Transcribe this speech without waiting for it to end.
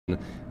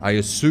I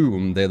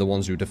assume they're the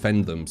ones who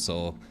defend them,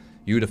 so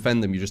you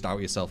defend them, you just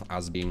out yourself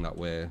as being that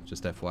way.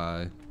 Just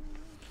FYI.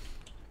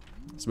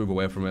 Let's move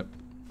away from it.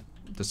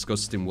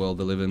 Disgusting world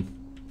they live in.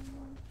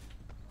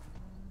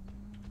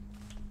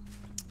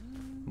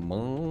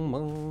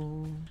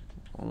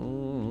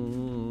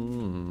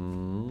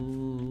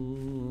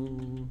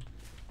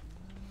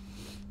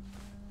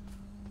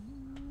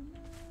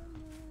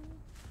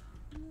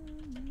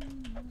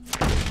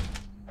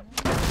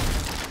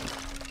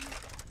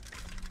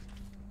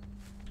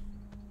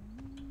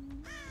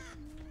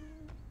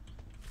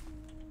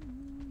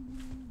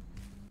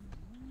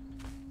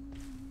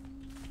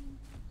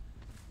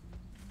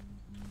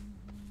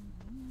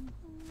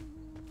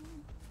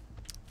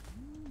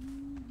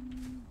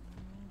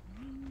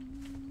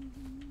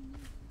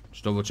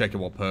 Just double checking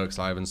what perks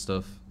I have and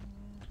stuff.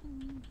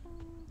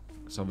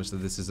 Because obviously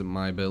this isn't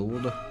my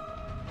build.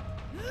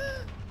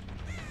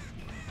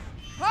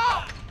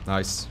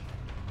 Nice.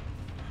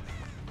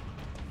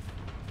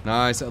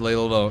 Nice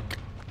little look.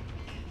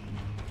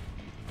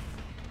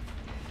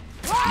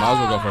 Might as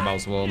well go for a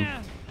mouse swarm.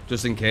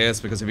 Just in case,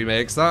 because if he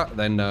makes that,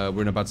 then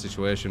we're in a bad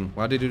situation.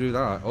 Why did he do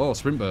that? Oh,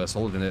 sprint burst,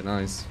 holding it,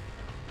 nice.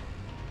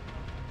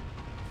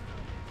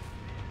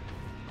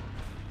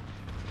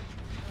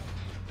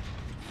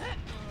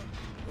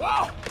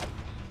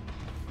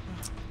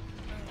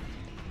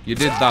 You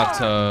did that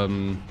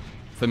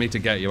for me to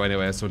get you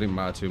anyway, so it didn't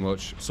matter too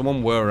much.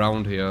 Someone were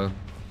around here.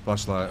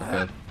 Flashlight,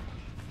 okay.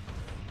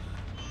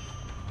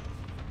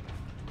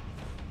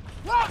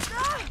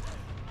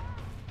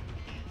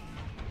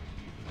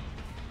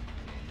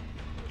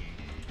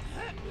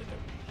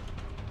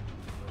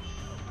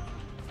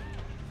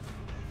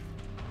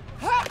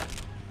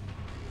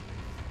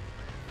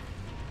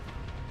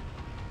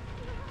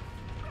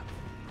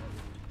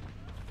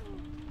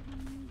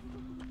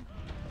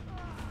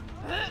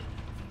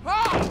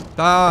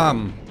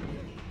 Damn.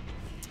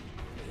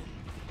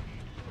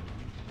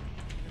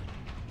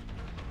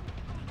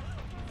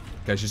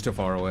 Okay, she's too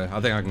far away.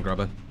 I think I can grab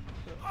her.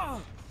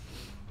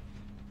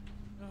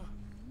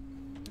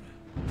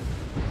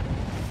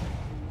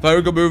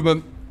 Very good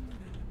movement.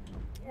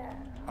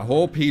 I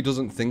hope he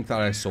doesn't think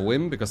that I saw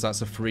him, because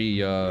that's a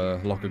free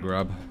locker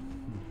grab.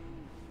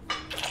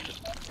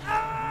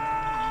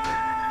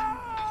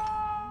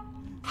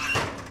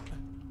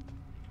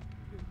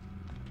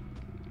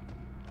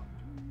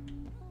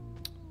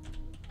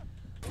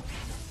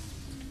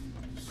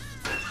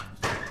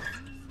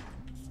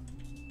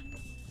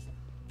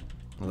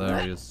 There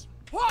he is.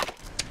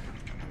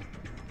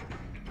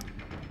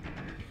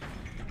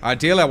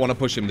 Ideally, I want to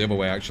push him the other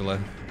way, actually.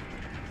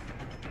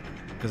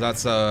 Because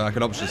that's, I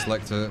could option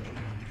select it.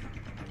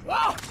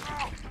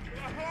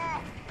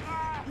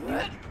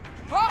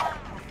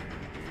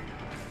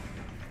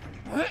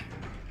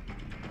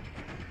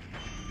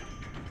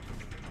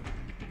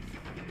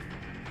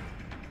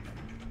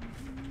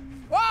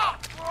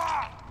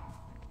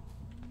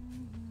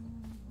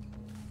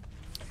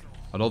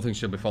 I don't think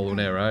she'll be following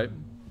here, right?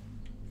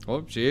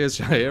 Oh, she is.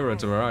 I hear her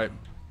to the right.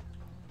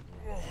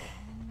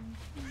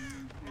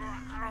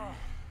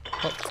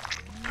 Oh.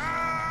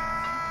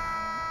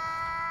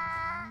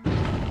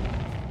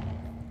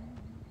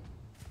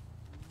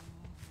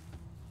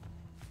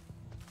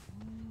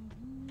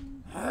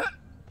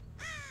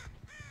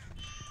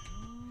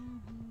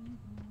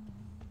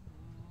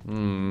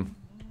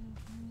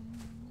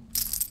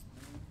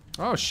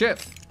 Oh,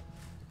 shit.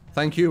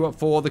 Thank you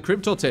for the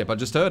crypto tip. I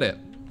just heard it.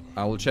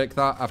 I will check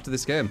that after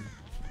this game.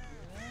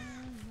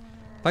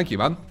 Thank you,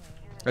 man.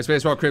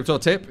 Space for a crypto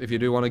tip. If you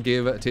do want to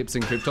give tips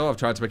in crypto, I've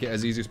tried to make it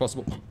as easy as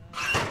possible.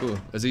 Ooh,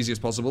 as easy as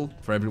possible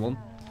for everyone.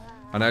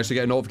 And I actually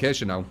get a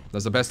notification now.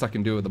 That's the best I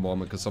can do at the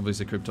moment, because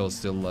obviously crypto is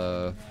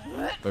still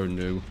very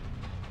new.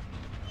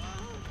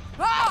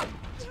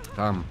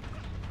 Damn.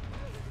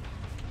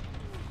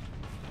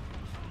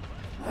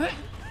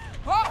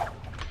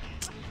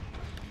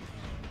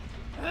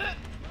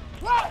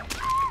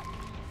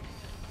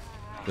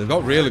 They've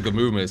got really good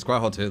movement. It's quite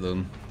hard to hit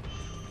them.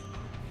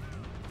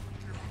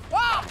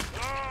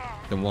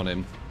 Don't want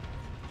him.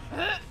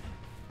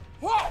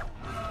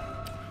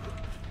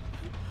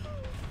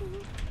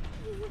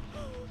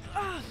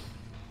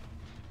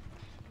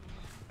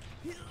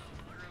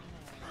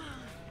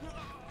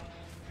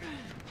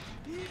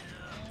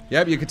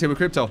 Yep, you can team with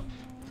crypto.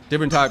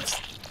 Different types.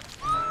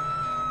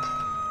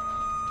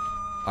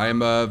 I am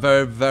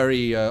very,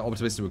 very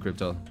optimistic with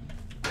crypto.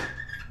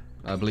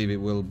 I believe it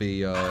will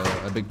be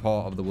a big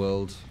part of the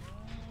world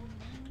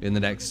in the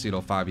next,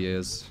 5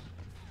 years.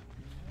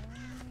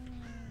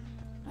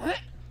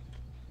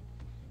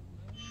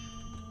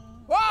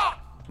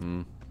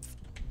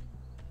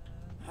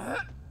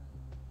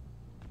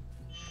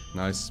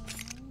 Nice.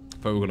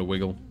 Thought we were gonna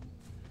wiggle.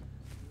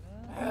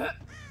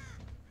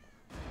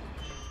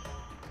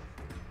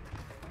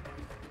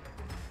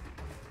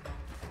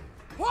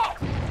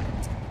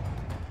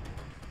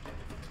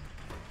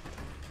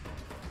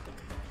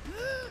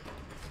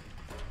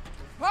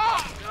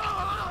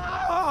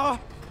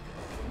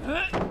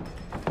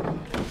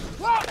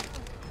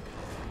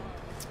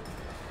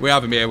 We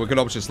have him here. We could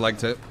option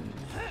select it.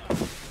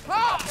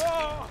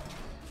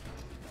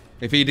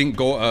 If he didn't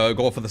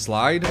go for the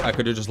slide, I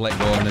could have just let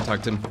go and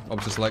attacked him.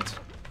 Option select.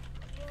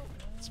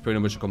 It's pretty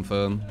much a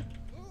confirm.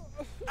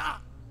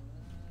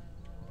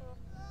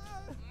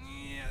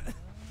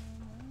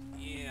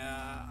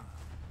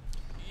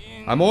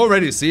 I'm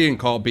already seeing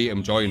Corp beat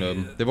him, join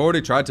him. They've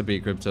already tried to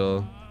beat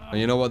Crypto. And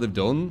you know what they've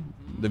done?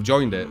 They've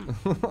joined it.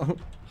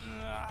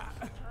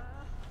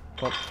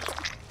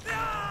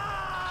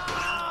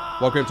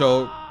 What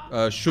Crypto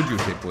should you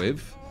pick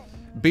with?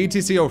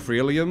 BTC or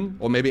Freelium,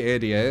 or maybe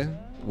ADA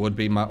would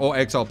be my... Or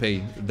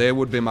XRP. They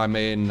would be my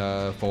main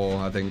four,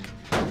 I think.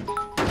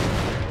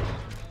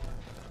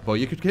 But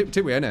you could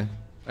tip with any.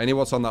 Any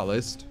what's on that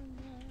list.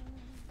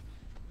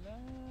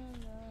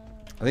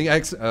 I think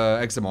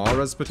XMR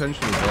has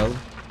potential as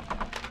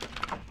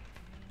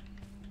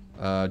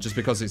well. Just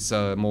because it's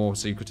more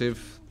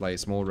secretive. Like,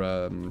 it's more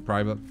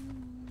private.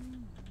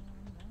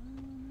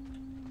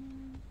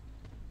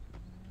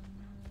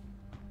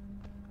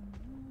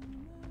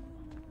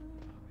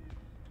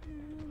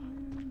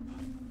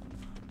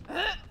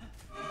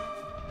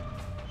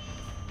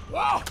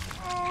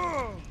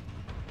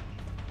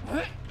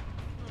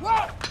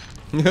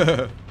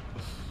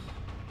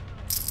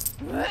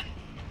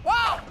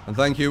 And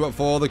thank you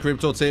for the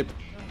crypto tip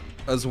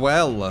as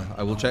well.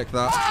 I will check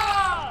that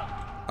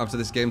after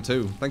this game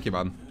too. Thank you,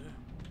 man.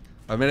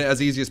 I've made it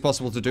as easy as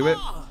possible to do it.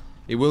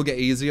 It will get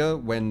easier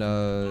when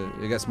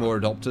it gets more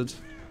adopted,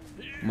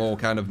 more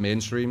kind of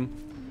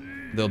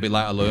mainstream. There'll be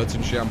like alerts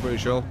and shit, I'm pretty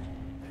sure.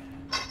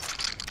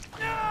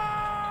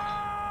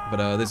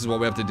 But this is what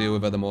we have to deal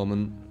with at the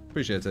moment.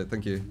 Appreciate it,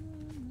 thank you.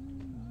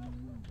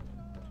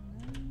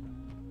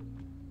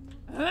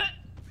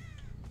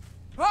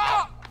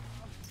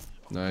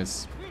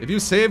 Nice. If you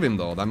save him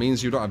though, that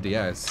means you don't have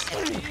DS.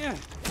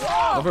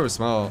 Not very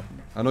smart.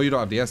 I know you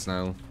don't have DS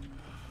now.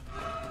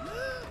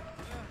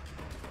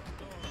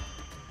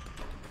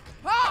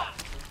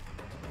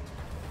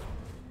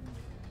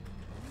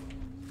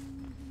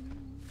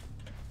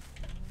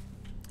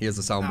 Here's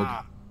the sound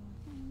bug.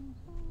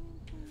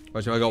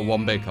 Actually, I got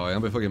one big coin.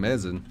 That'd be fucking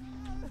amazing.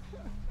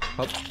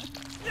 Hop.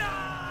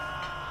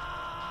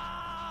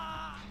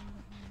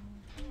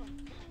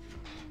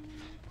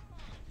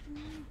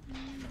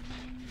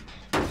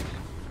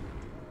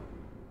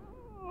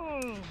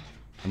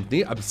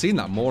 I'm seeing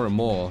that more and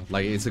more.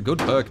 Like, it's a good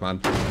perk, man.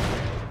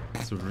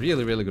 It's a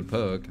really, really good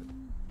perk.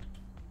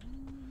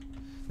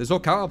 There's no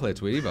counterplay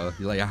to it either.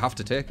 You have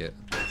to take it.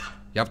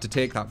 You have to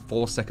take that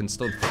 4-second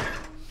stun.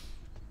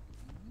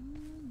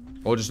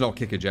 Or just not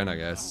kick a gen, I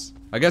guess.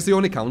 I guess the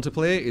only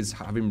counterplay is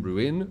having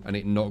Ruin and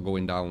it not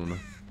going down.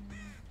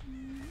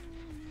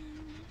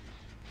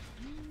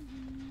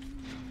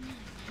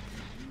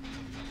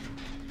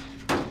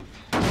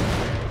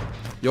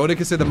 You only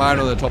consider mine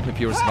on the top if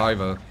you're a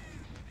survivor.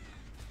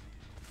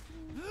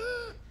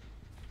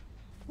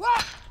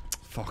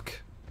 Fuck.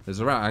 There's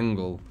a right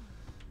angle.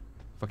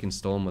 Fucking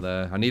Storm were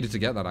there. I needed to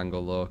get that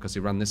angle though, because he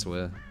ran this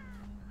way.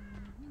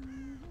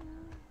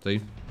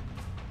 See?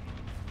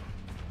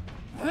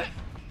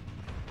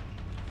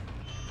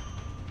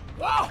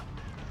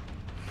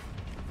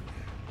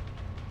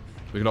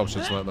 We can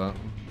option select that.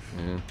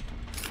 Yeah.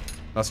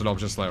 That's an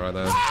option select right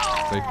there.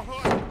 See?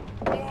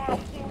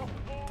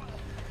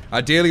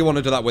 Ideally you want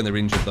to do that when they're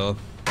injured though.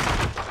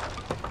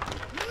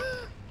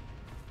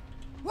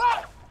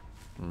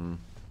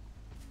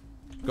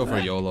 Go for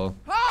a YOLO.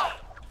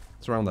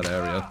 It's around that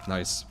area.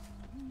 Nice.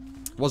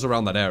 It was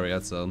around that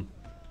area, so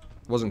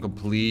it wasn't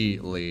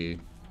completely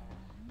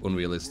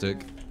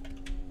unrealistic.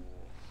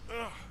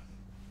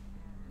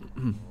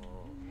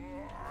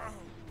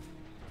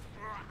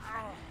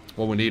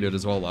 What we needed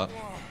as well, that.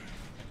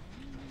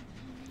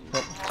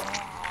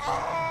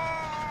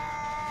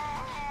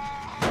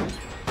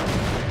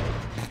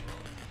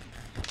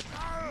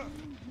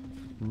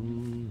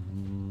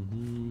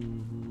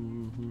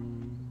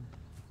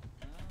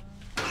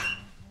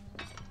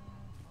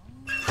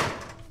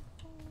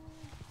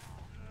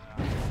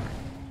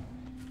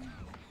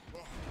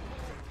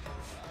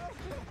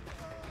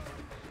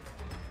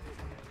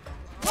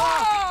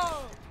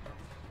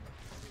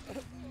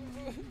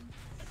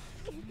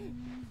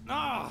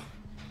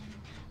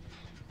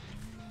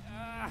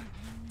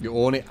 You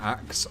only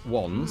axe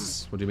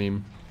once? What do you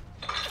mean?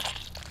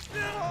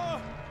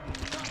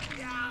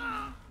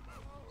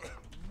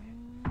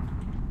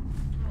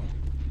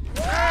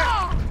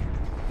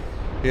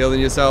 Healing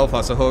yourself,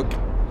 that's a hook.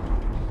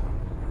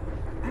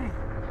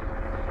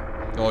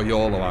 Oh,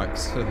 YOLO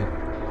axe.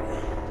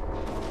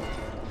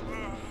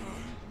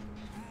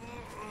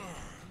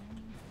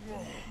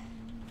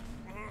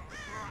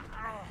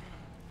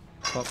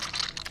 Pop.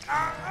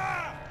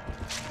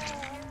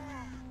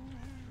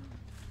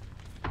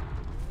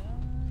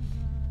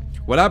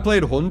 When I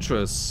played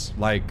Huntress,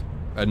 like,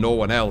 and no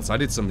one else, I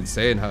did some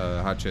insane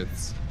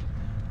hatchets.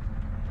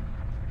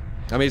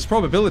 I mean, it's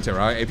probability,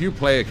 right? If you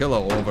play a killer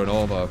over and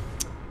over...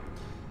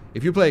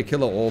 If you play a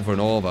killer over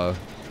and over...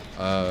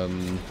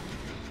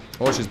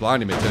 Oh, she's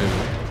blinding me too.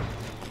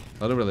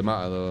 That doesn't really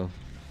matter, though.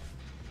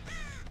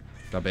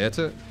 Did I bait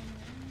it?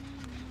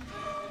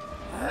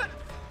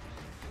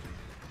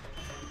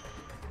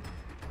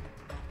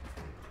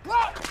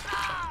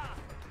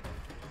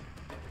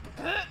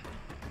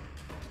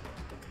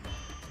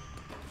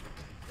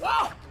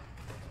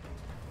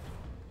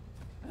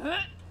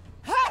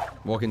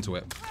 Walk into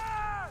it.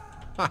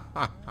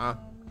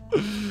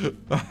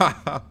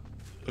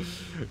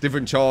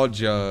 Different charge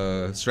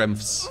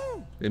strengths.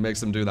 It makes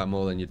them do that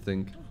more than you'd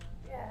think.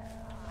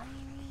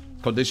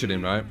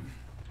 Conditioning, right?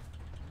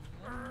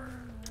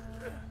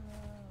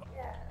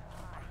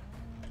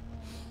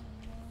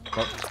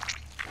 Oh.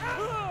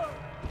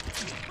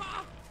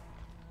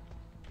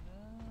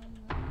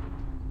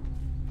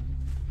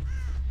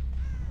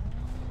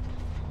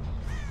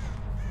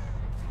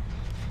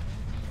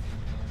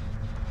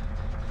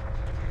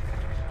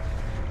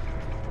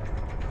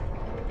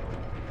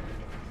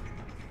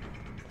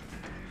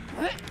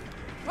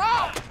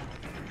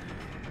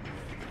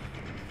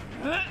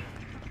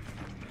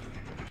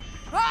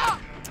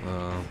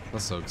 That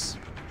sucks.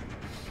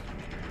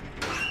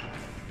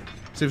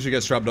 See if she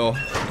gets trapdoor.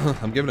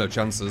 I'm giving her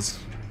chances.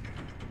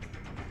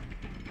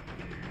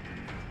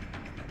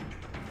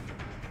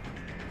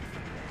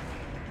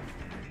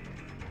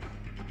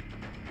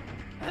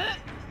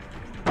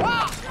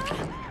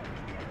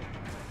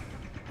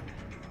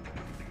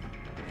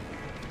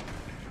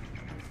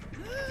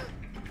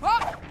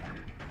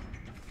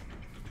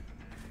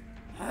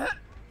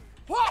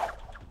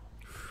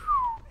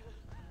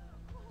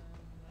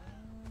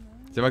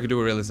 See if I could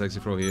do a really sexy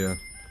throw here.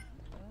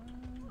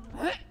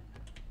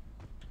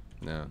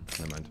 No,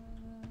 never mind.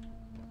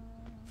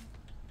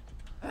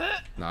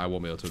 Nah, I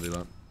won't be able to do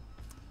that.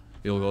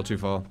 You'll go too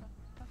far.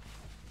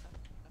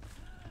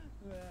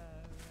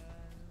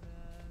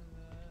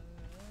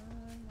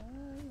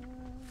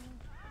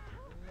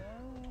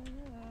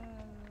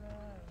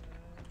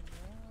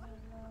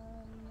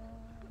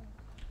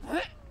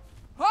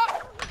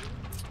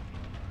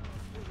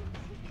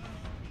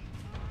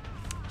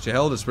 She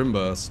held a sprint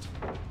burst.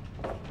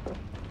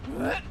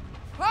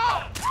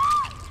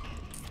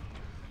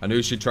 I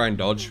knew she'd try and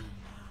dodge,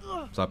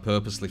 so I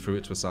purposely threw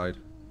it to a side.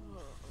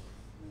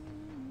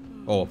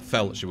 Or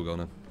felt she were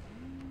gonna.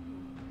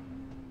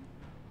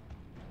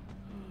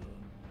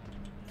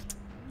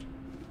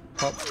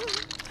 Pop.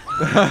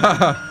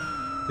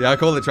 Yeah, I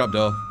call it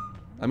trapdoor.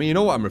 I mean, you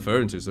know what I'm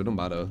referring to, so it don't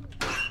matter.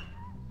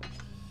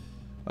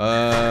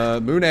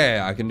 Moon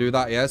Air, I can do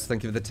that, yes.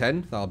 Thank you for the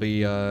 10. That'll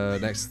be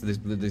next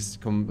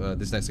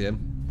this next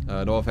game.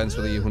 No offense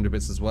for the 100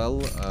 bits as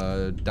well.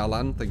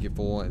 Dalan, thank you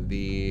for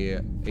the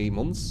 8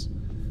 months.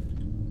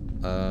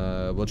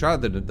 We'll try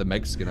the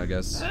Meg skin, I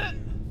guess.